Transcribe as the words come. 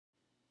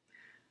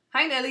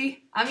Hi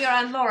Nelly, I'm your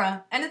Aunt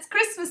Laura, and it's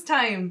Christmas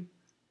time!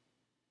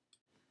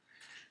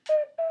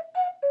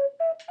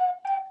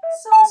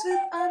 Songs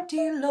with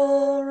Auntie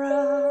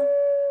Laura.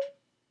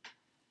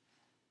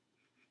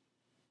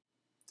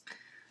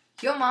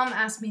 Your mom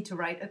asked me to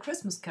write a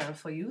Christmas carol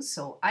for you,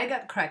 so I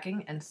got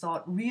cracking and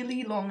thought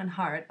really long and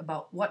hard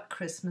about what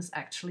Christmas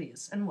actually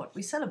is and what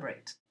we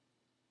celebrate.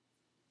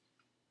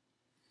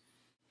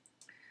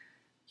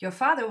 Your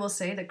father will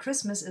say that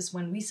Christmas is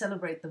when we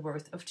celebrate the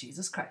birth of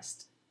Jesus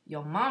Christ.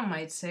 Your mom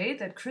might say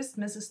that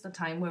Christmas is the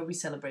time where we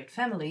celebrate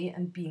family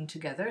and being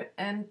together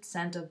and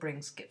Santa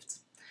brings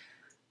gifts.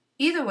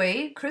 Either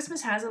way,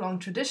 Christmas has a long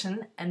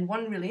tradition, and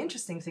one really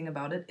interesting thing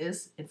about it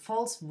is it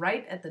falls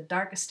right at the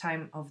darkest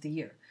time of the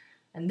year.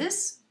 And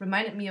this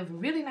reminded me of a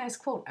really nice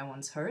quote I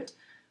once heard,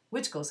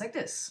 which goes like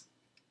this.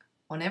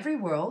 On every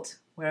world,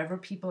 wherever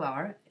people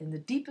are, in the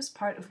deepest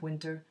part of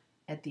winter,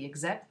 at the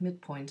exact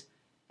midpoint,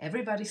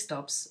 everybody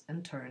stops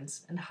and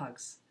turns and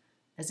hugs,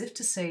 as if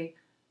to say,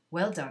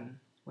 well done,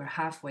 we're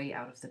halfway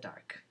out of the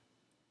dark.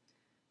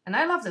 And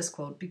I love this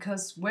quote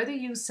because whether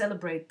you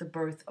celebrate the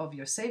birth of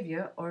your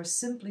Savior or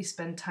simply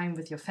spend time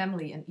with your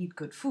family and eat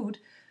good food,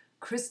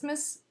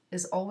 Christmas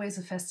is always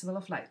a festival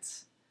of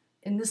lights.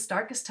 In this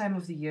darkest time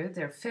of the year,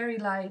 there are fairy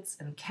lights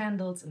and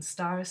candles and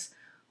stars,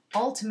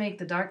 all to make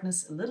the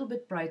darkness a little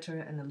bit brighter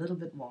and a little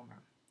bit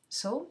warmer.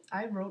 So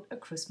I wrote a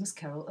Christmas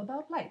carol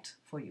about light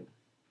for you.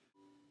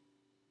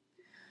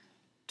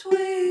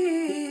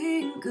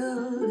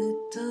 Twinkle,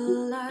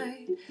 little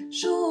light,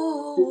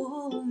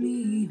 show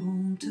me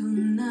home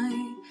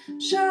tonight.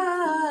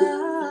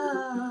 Shine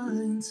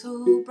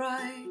so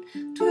bright,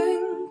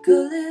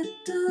 twinkle,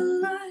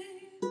 little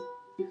light.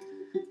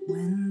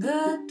 When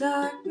the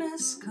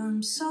darkness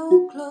comes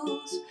so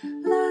close,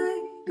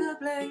 like a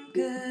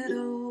blanket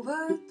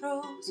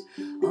overthrows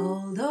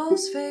all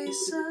those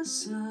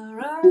faces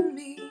around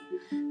me,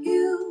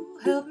 you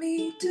help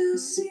me to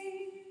see.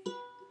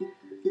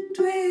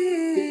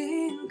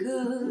 Twinkle,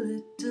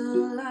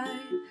 little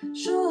light,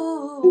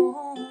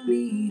 show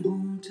me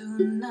home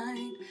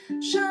tonight.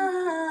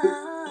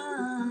 Shine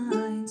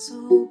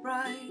so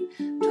bright,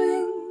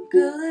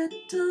 twinkle,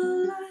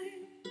 little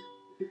light.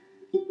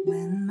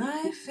 When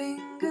my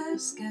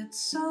fingers get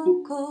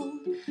so cold,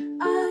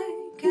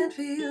 I can't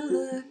feel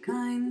the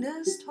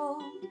kindest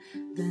hold.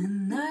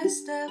 Then I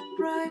step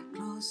right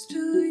close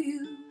to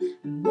you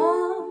and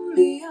warm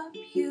me up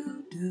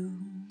you do.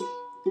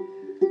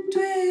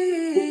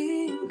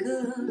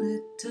 Twinkle,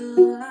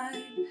 little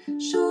light,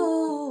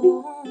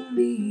 show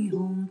me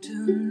home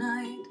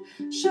tonight.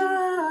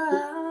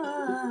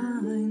 Shine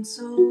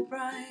so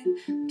bright,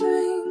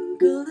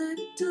 twinkle,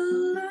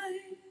 little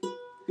light.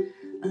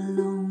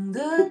 Along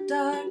the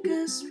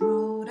darkest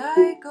road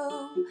I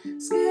go,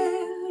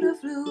 scared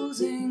of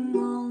losing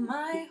all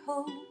my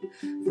hope.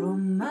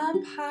 From up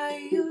high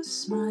you're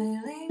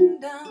smiling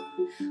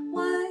down,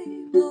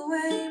 wipe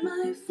away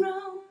my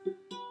frown.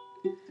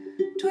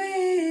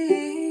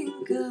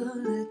 Twinkle,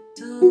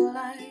 little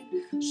light,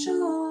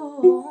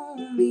 show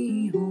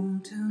me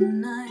home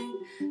tonight.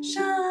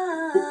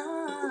 Shine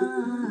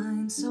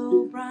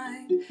so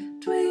bright,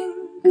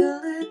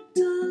 twinkle,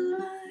 little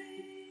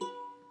light.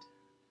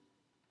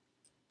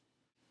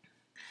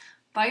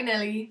 Bye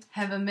Nelly,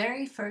 have a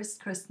merry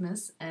first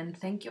Christmas and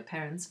thank your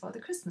parents for the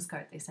Christmas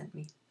card they sent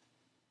me.